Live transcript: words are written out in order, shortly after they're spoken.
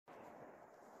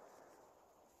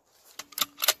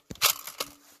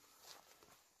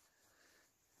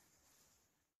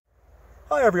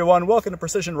Hi everyone, welcome to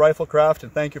Precision Riflecraft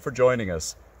and thank you for joining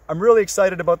us. I'm really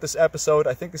excited about this episode.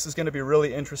 I think this is going to be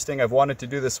really interesting. I've wanted to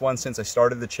do this one since I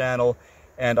started the channel,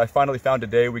 and I finally found a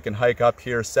day we can hike up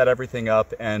here, set everything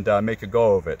up, and make a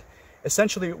go of it.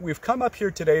 Essentially, we've come up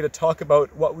here today to talk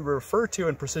about what we refer to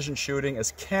in precision shooting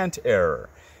as cant error.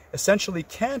 Essentially,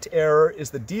 cant error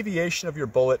is the deviation of your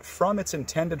bullet from its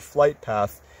intended flight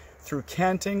path through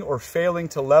canting or failing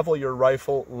to level your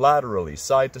rifle laterally,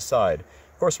 side to side.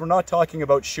 Of course, we're not talking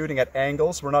about shooting at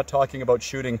angles. We're not talking about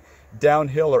shooting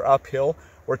downhill or uphill.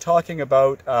 We're talking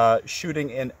about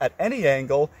shooting at any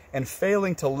angle and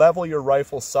failing to level your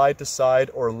rifle side to side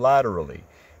or laterally.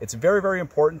 It's very, very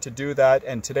important to do that,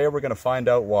 and today we're going to find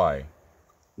out why.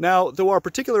 Now, though our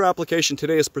particular application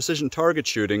today is precision target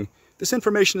shooting, this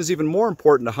information is even more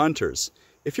important to hunters.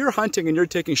 If you're hunting and you're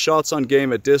taking shots on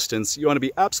game at distance, you want to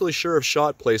be absolutely sure of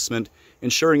shot placement,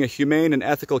 ensuring a humane and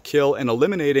ethical kill and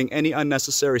eliminating any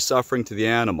unnecessary suffering to the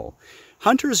animal.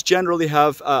 Hunters generally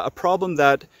have a problem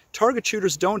that target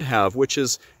shooters don't have, which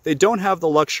is they don't have the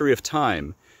luxury of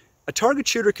time. A target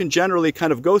shooter can generally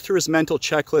kind of go through his mental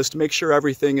checklist, make sure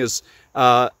everything is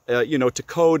to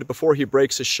code before he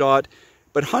breaks a shot.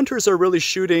 But hunters are really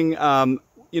shooting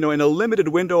in a limited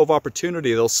window of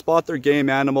opportunity. They'll spot their game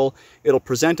animal, it'll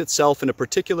present itself in a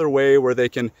particular way where they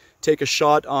can take a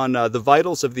shot on the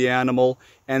vitals of the animal,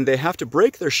 and they have to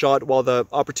break their shot while the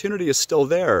opportunity is still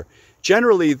there.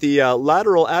 Generally, the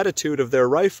lateral attitude of their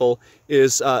rifle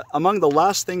is among the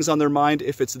last things on their mind,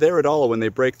 if it's there at all, when they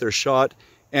break their shot.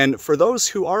 And for those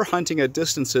who are hunting at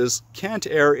distances, cant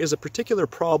error is a particular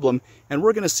problem, and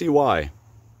we're going to see why.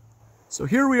 So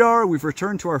here we are, we've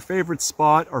returned to our favorite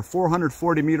spot, our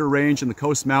 440 meter range in the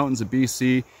Coast Mountains of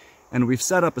BC, and we've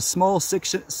set up a small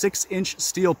 6-inch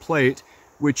steel plate,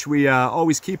 which we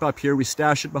always keep up here. We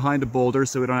stash it behind a boulder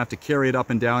so we don't have to carry it up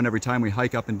and down every time we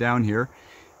hike up and down here.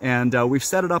 And we've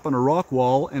set it up on a rock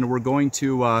wall, and we're going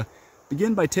to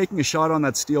begin by taking a shot on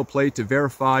that steel plate to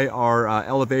verify our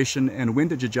elevation and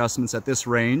windage adjustments at this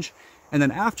range. And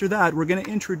then after that, we're going to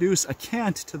introduce a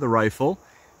cant to the rifle,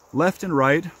 left and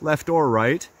right, left or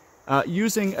right,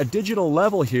 using a digital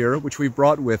level here, which we've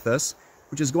brought with us,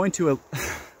 which is going to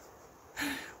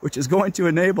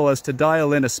enable us to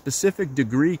dial in a specific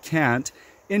degree cant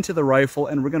into the rifle,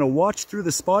 and we're going to watch through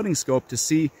the spotting scope to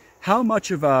see how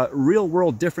much of a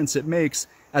real-world difference it makes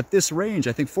at this range.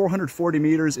 I think 440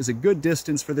 meters is a good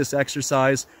distance for this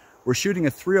exercise. We're shooting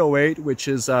a 308, which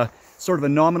is sort of a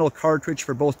nominal cartridge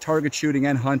for both target shooting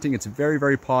and hunting. It's very,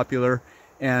 very popular.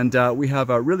 And we have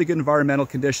really good environmental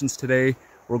conditions today.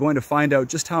 We're going to find out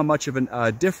just how much of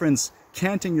a difference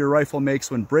canting your rifle makes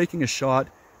when breaking a shot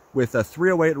with a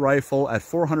 308 rifle at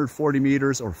 440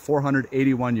 meters or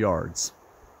 481 yards.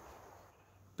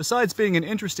 Besides being an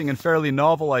interesting and fairly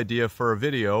novel idea for a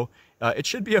video, it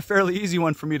should be a fairly easy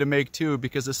one for me to make too,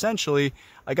 because essentially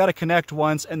I got to connect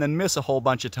once and then miss a whole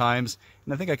bunch of times,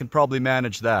 and I think I can probably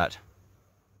manage that.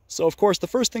 So of course, the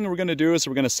first thing we're going to do is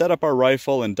we're going to set up our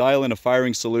rifle and dial in a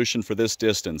firing solution for this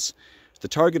distance. The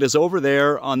target is over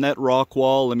there on that rock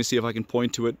wall. Let me see if I can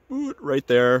point to it. Right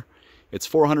there. It's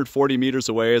 440 meters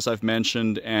away, as I've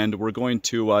mentioned, and we're going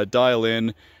to dial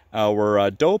in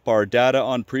our dope, our data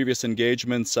on previous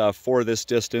engagements for this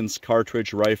distance,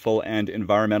 cartridge, rifle, and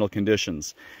environmental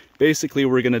conditions. Basically,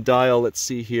 we're going to dial, let's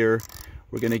see here,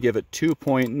 we're going to give it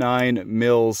 2.9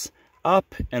 mils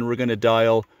up, and we're going to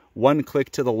dial 1 click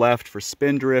to the left for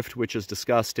spin drift, which is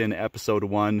discussed in episode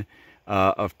 1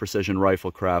 of Precision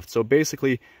Riflecraft. So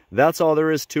basically, that's all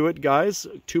there is to it, guys.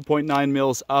 2.9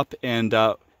 mils up and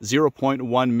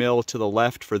 0.1 mil to the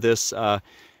left for this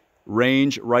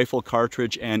range, rifle,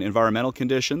 cartridge, and environmental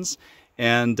conditions.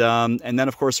 And then,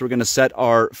 of course, we're going to set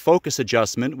our focus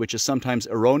adjustment, which is sometimes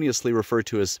erroneously referred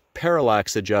to as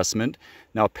parallax adjustment.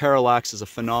 Now, parallax is a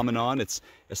phenomenon. It's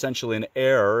essentially an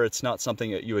error. It's not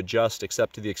something that you adjust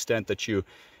except to the extent that you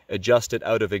adjust it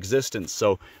out of existence.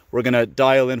 So we're going to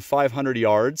dial in 500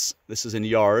 yards. This is in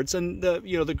yards. And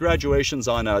the graduations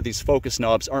on these focus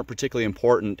knobs aren't particularly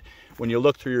important. When you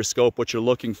look through your scope, what you're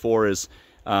looking for is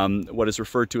what is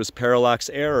referred to as parallax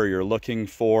error. You're looking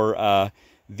for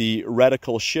the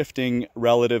reticle shifting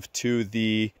relative to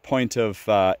the point of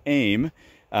aim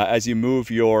as you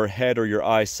move your head or your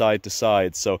eye side to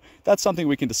side. So that's something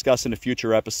we can discuss in a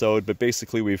future episode, but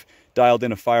basically we've dialed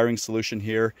in a firing solution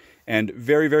here. And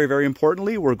very, very, very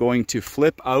importantly, we're going to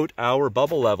flip out our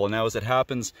bubble level. Now, as it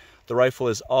happens, the rifle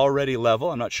is already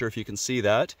level. I'm not sure if you can see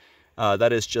that.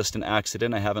 That is just an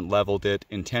accident. I haven't leveled it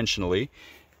intentionally.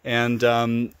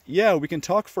 And yeah, we can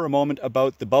talk for a moment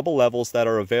about the bubble levels that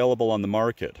are available on the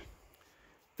market.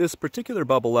 This particular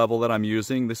bubble level that I'm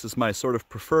using, this is my sort of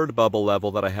preferred bubble level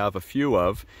that I have a few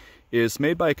of, is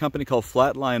made by a company called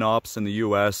Flatline Ops in the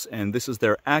US, and this is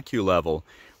their ACCU level.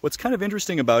 What's kind of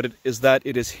interesting about it is that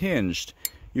it is hinged.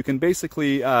 You can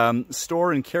basically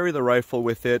store and carry the rifle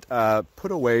with it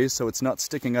put away so it's not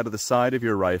sticking out of the side of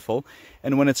your rifle.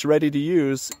 And when it's ready to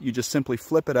use, you just simply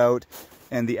flip it out.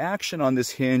 And the action on this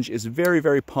hinge is very,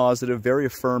 very positive, very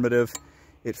affirmative.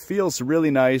 It feels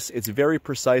really nice. It's very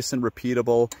precise and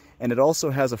repeatable. And it also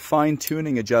has a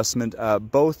fine-tuning adjustment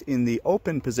both in the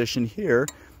open position here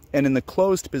and in the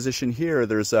closed position here.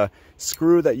 There's a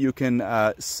screw that you can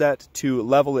set to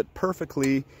level it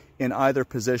perfectly in either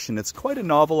position. It's quite a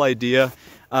novel idea.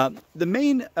 The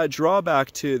main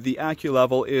drawback to the ACCU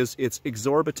level is its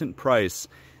exorbitant price.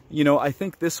 You know, I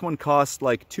think this one costs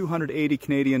like 280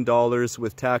 Canadian dollars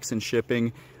with tax and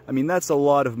shipping. I mean, that's a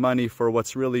lot of money for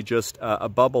what's really just a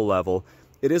bubble level.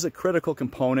 It is a critical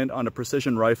component on a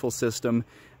precision rifle system,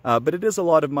 but it is a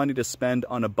lot of money to spend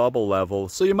on a bubble level.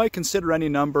 So you might consider any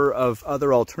number of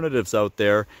other alternatives out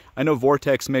there. I know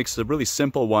Vortex makes a really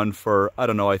simple one for, I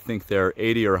don't know, I think they're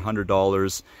 $80 or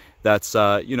 $100. That's,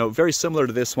 you know, very similar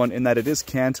to this one in that it is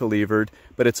cantilevered,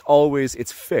 but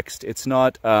it's fixed. It's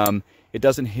not, it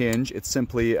doesn't hinge. It's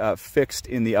simply fixed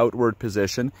in the outward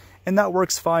position. And that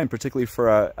works fine, particularly for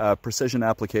a precision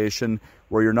application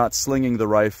where you're not slinging the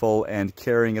rifle and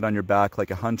carrying it on your back like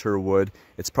a hunter would.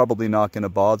 It's probably not going to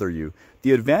bother you.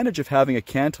 The advantage of having a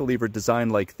cantilever design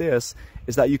like this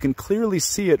is that you can clearly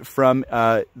see it from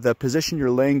the position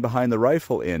you're laying behind the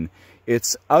rifle in.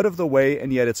 It's out of the way,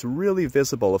 and yet it's really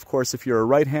visible. Of course, if you're a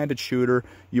right-handed shooter,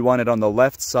 you want it on the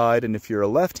left side, and if you're a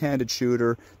left-handed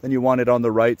shooter, then you want it on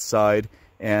the right side.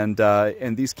 And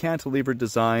these cantilever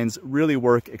designs really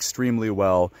work extremely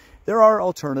well. There are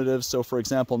alternatives. So, for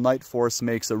example, Night Force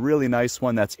makes a really nice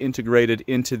one that's integrated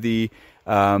into the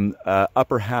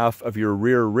upper half of your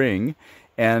rear ring.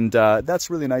 And that's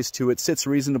really nice too. It sits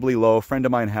reasonably low. A friend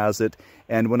of mine has it.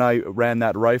 And when I ran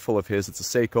that rifle of his, it's a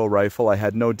Seiko rifle, I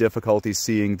had no difficulty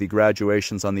seeing the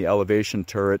graduations on the elevation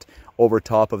turret over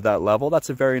top of that level. That's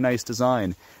a very nice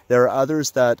design. There are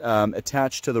others that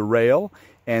attach to the rail,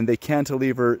 and they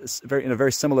cantilever in a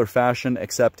very similar fashion,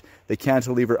 except they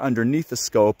cantilever underneath the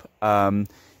scope. And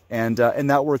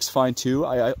that works fine too.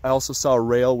 I also saw a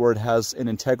rail where it has an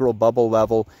integral bubble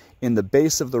level in the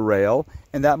base of the rail,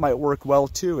 and that might work well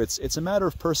too. It's a matter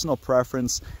of personal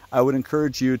preference. I would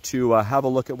encourage you to have a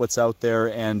look at what's out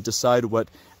there and decide what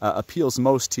appeals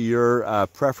most to your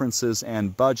preferences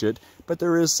and budget, but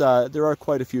there are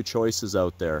quite a few choices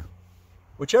out there.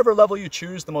 Whichever level you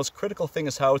choose, the most critical thing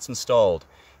is how it's installed.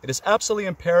 It is absolutely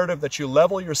imperative that you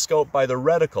level your scope by the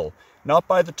reticle, not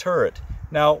by the turret.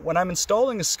 Now, when I'm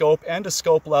installing a scope and a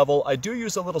scope level, I do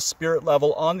use a little spirit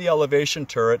level on the elevation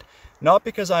turret, not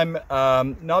because I'm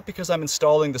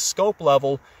installing the scope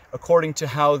level according to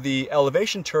how the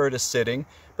elevation turret is sitting,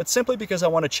 but simply because I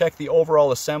want to check the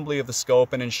overall assembly of the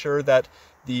scope and ensure that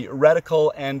the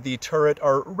reticle and the turret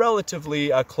are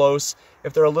relatively close.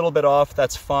 If they're a little bit off,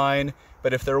 that's fine,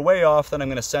 but if they're way off, then I'm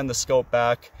going to send the scope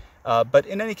back. But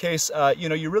in any case, you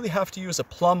know, you really have to use a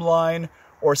plumb line,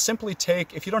 or simply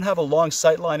take, if you don't have a long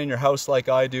sight line in your house like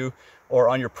I do, or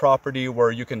on your property where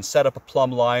you can set up a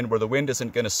plumb line where the wind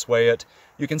isn't going to sway it,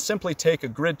 you can simply take a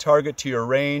grid target to your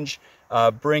range,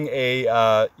 bring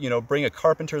a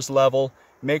carpenter's level,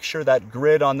 make sure that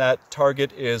grid on that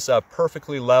target is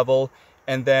perfectly level,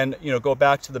 and then go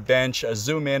back to the bench,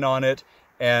 zoom in on it,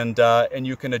 and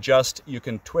you can adjust, you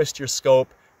can twist your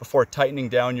scope before tightening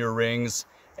down your rings.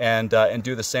 And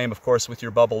do the same, of course, with your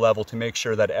bubble level to make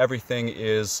sure that everything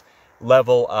is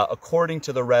level according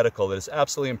to the reticle. It is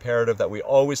absolutely imperative that we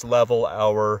always level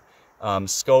our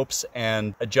scopes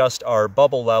and adjust our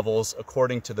bubble levels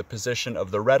according to the position of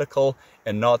the reticle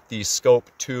and not the scope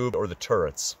tube or the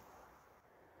turrets.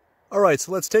 All right,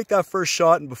 so let's take that first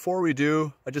shot, and before we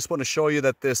do, I just want to show you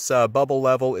that this bubble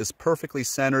level is perfectly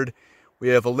centered. We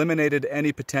have eliminated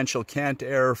any potential cant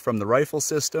error from the rifle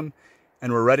system,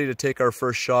 and we're ready to take our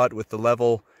first shot with the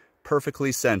level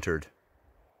perfectly centered.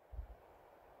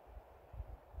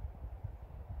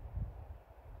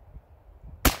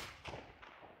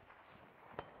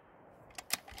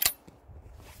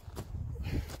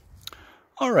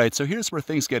 All right, so here's where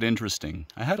things get interesting.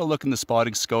 I had a look in the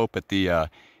spotting scope at the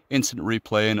instant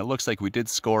replay, and it looks like we did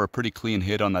score a pretty clean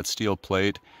hit on that steel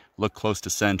plate. Look close to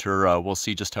center. We'll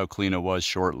see just how clean it was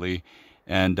shortly.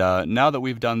 And now that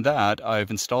we've done that,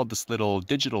 I've installed this little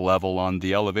digital level on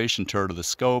the elevation turret of the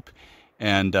scope,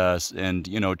 and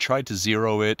tried to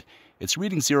zero it. It's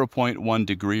reading 0.1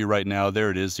 degree right now.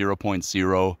 There it is,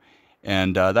 0.0,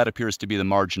 and that appears to be the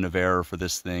margin of error for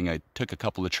this thing. I took a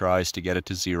couple of tries to get it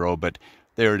to 0, but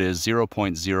there it is,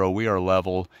 0.0. We are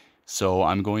level. So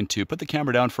I'm going to put the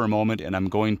camera down for a moment and I'm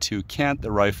going to cant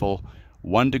the rifle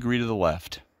 1 degree to the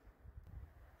left.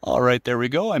 All right, there we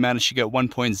go. I managed to get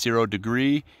 1.0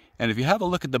 degree. And if you have a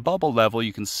look at the bubble level,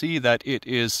 you can see that it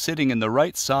is sitting in the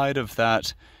right side of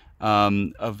that,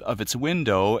 of its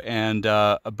window, and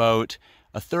about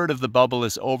a third of the bubble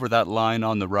is over that line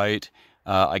on the right.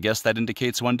 I guess that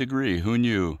indicates 1 degree. Who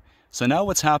knew? So now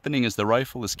what's happening is the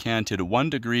rifle is canted 1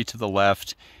 degree to the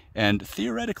left, and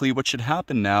theoretically what should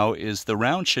happen now is the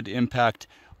round should impact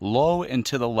low and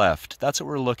to the left. That's what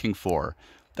we're looking for.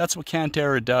 That's what cant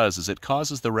error does, is it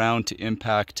causes the round to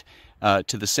impact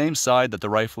to the same side that the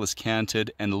rifle is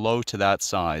canted and low to that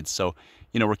side. So,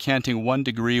 we're canting 1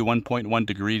 degree, 1.1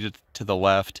 degree to the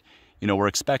left. We're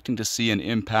expecting to see an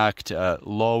impact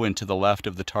low and to the left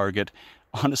of the target.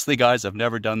 Honestly, guys, I've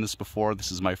never done this before.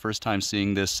 This is my first time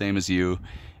seeing this, same as you.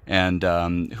 And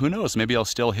who knows, maybe I'll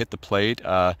still hit the plate,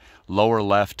 lower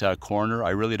left corner. I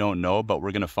really don't know, but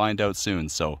we're going to find out soon.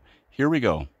 So here we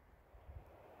go.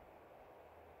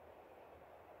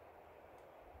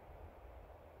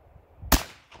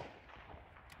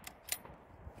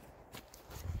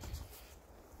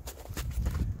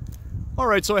 All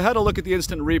right, so I had a look at the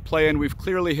instant replay and we've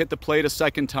clearly hit the plate a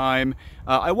second time.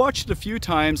 I watched it a few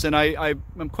times and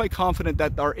I'm quite confident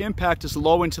that our impact is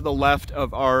low and to the left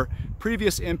of our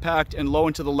previous impact and low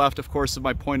and to the left, of course, of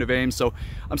my point of aim. So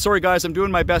I'm sorry, guys, I'm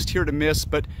doing my best here to miss,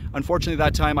 but unfortunately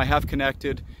that time I have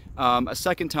connected a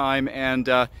second time. And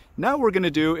now what we're going to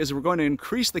do is we're going to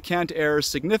increase the cant error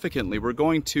significantly. We're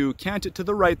going to cant it to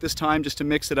the right this time just to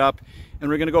mix it up. And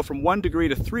we're going to go from 1 degree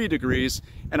to 3 degrees.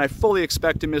 And I fully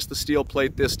expect to miss the steel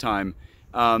plate this time.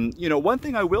 One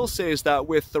thing I will say is that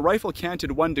with the rifle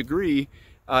canted 1 degree,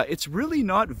 it's really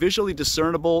not visually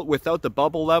discernible without the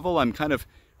bubble level.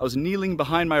 I was kneeling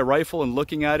behind my rifle and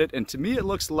looking at it, and to me it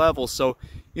looks level. So,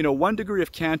 1 degree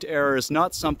of cant error is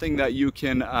not something that you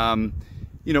can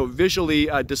visually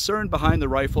discern behind the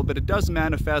rifle, but it does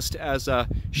manifest as a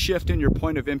shift in your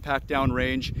point of impact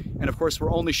downrange. And of course,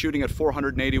 we're only shooting at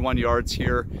 481 yards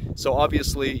here. So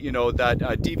obviously,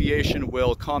 that deviation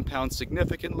will compound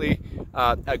significantly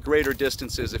at greater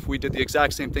distances. If we did the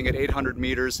exact same thing at 800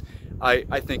 meters,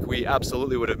 I think we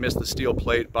absolutely would have missed the steel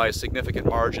plate by a significant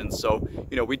margin. So,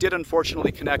 we did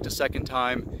unfortunately connect a second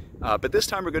time, but this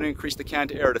time we're going to increase the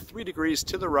cant error to 3 degrees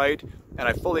to the right, and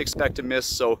I fully expect to miss,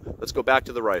 so let's go back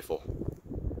to the rifle.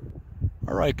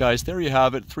 All right, guys, there you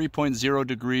have it, 3.0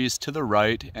 degrees to the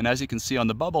right, and as you can see on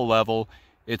the bubble level,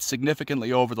 it's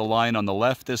significantly over the line on the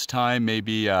left this time,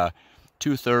 maybe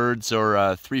 2/3 or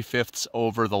 3/5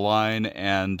 over the line,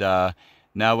 and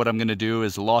now what I'm going to do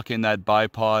is lock in that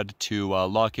bipod to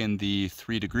lock in the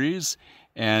 3 degrees,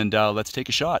 and let's take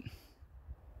a shot.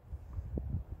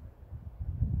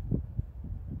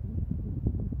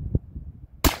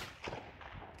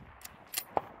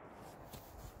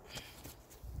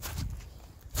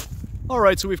 All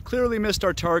right, so we've clearly missed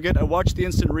our target. I watched the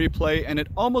instant replay and it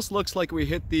almost looks like we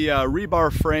hit the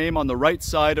rebar frame on the right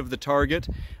side of the target,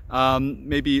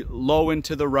 maybe low and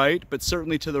to the right, but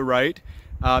certainly to the right.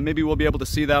 Maybe we'll be able to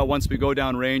see that once we go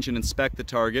down range and inspect the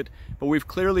target. But we've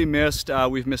clearly missed.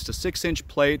 We've missed a 6-inch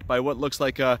plate by what looks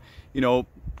like a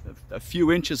few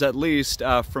inches at least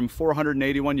from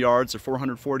 481 yards or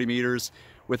 440 meters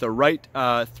with a right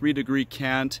 3-degree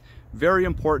cant. Very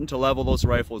important to level those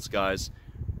rifles, guys.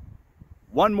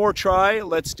 One more try.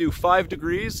 Let's do 5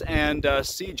 degrees and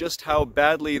see just how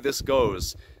badly this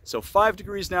goes. So 5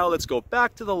 degrees now. Let's go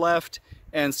back to the left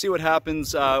and see what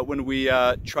happens when we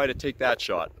try to take that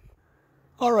shot.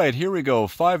 All right, here we go.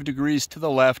 5 degrees to the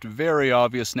left. Very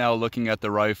obvious now looking at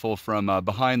the rifle from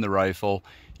behind the rifle.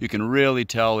 You can really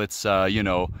tell it's,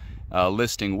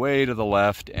 listing way to the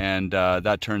left, and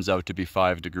that turns out to be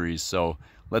 5 degrees. So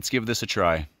let's give this a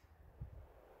try.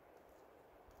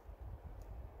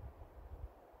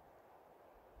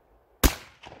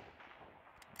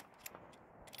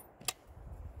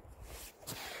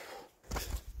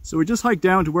 So we just hiked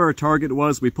down to where our target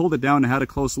was. We pulled it down and had a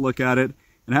close look at it.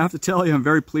 And I have to tell you, I'm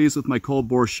very pleased with my cold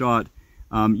bore shot.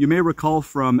 You may recall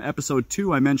from episode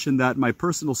 2, I mentioned that my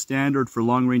personal standard for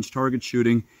long range target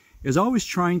shooting is always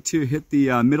trying to hit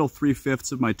the middle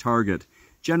 3/5 of my target.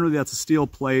 Generally that's a steel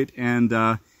plate, and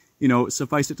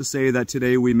suffice it to say that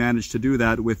today we managed to do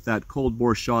that with that cold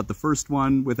bore shot. The first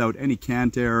one without any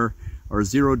cant error, or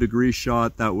 0 degree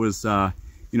shot, that was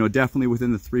definitely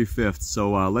within the 3/5.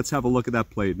 So let's have a look at that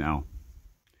plate now.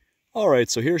 All right,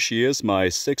 so here she is, my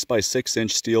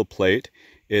 6x6-inch steel plate.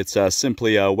 It's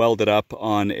simply welded up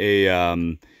on a,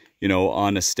 on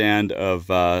a stand of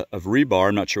rebar.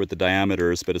 I'm not sure what the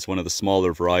diameter is, but it's one of the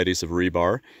smaller varieties of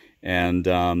rebar. And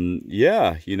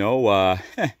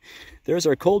there's there's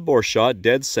our cold bore shot,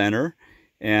 dead center.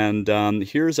 And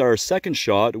here's our second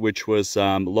shot, which was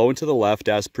low and to the left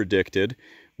as predicted,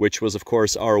 which was, of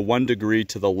course, our 1 degree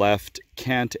to the left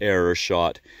cant error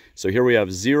shot. So here we have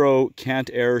 0 cant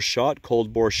error shot,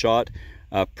 cold bore shot,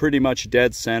 pretty much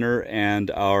dead center,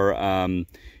 and our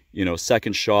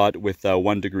second shot with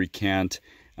 1 degree cant.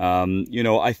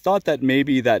 I thought that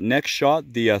maybe that next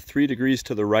shot, the 3 degrees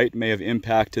to the right, may have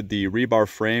impacted the rebar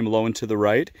frame low and to the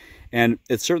right. And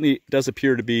it certainly does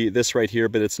appear to be this right here,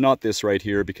 but it's not this right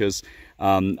here, because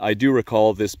I do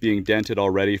recall this being dented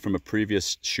already from a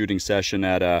previous shooting session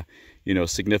at a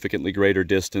significantly greater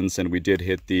distance, and we did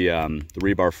hit the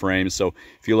rebar frame. So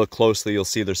if you look closely, you'll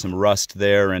see there's some rust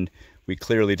there, and we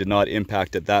clearly did not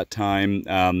impact at that time.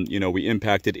 We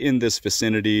impacted in this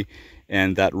vicinity,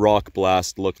 and that rock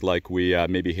blast looked like we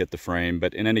maybe hit the frame.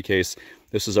 But in any case,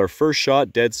 this is our first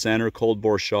shot, dead center, cold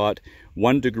bore shot,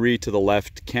 1 degree to the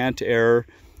left cant error.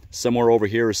 Somewhere over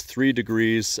here is 3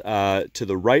 degrees to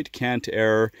the right cant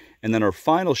error. And then our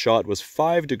final shot was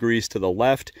 5 degrees to the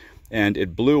left, and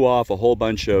it blew off a whole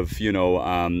bunch of,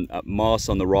 moss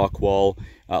on the rock wall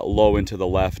low into the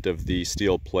left of the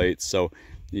steel plate. So,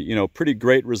 pretty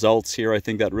great results here. I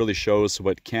think that really shows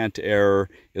what cant error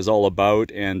is all about,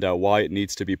 and why it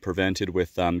needs to be prevented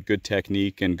with good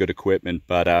technique and good equipment.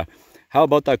 But how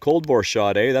about that cold bore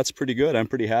shot, eh? That's pretty good. I'm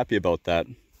pretty happy about that.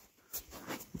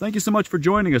 Thank you so much for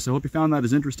joining us. I hope you found that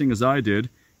as interesting as I did.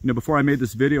 Before I made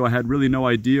this video, I had really no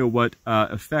idea what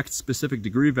effect specific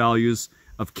degree values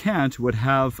of cant would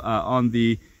have on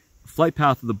the flight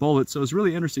path of the bullet. So it was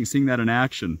really interesting seeing that in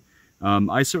action.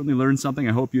 I certainly learned something.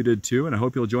 I hope you did too, and I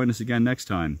hope you'll join us again next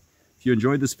time. If you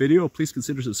enjoyed this video, please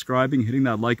consider subscribing, hitting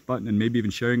that like button, and maybe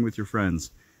even sharing with your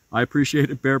friends. I appreciate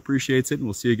it, Bear appreciates it, and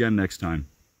we'll see you again next time.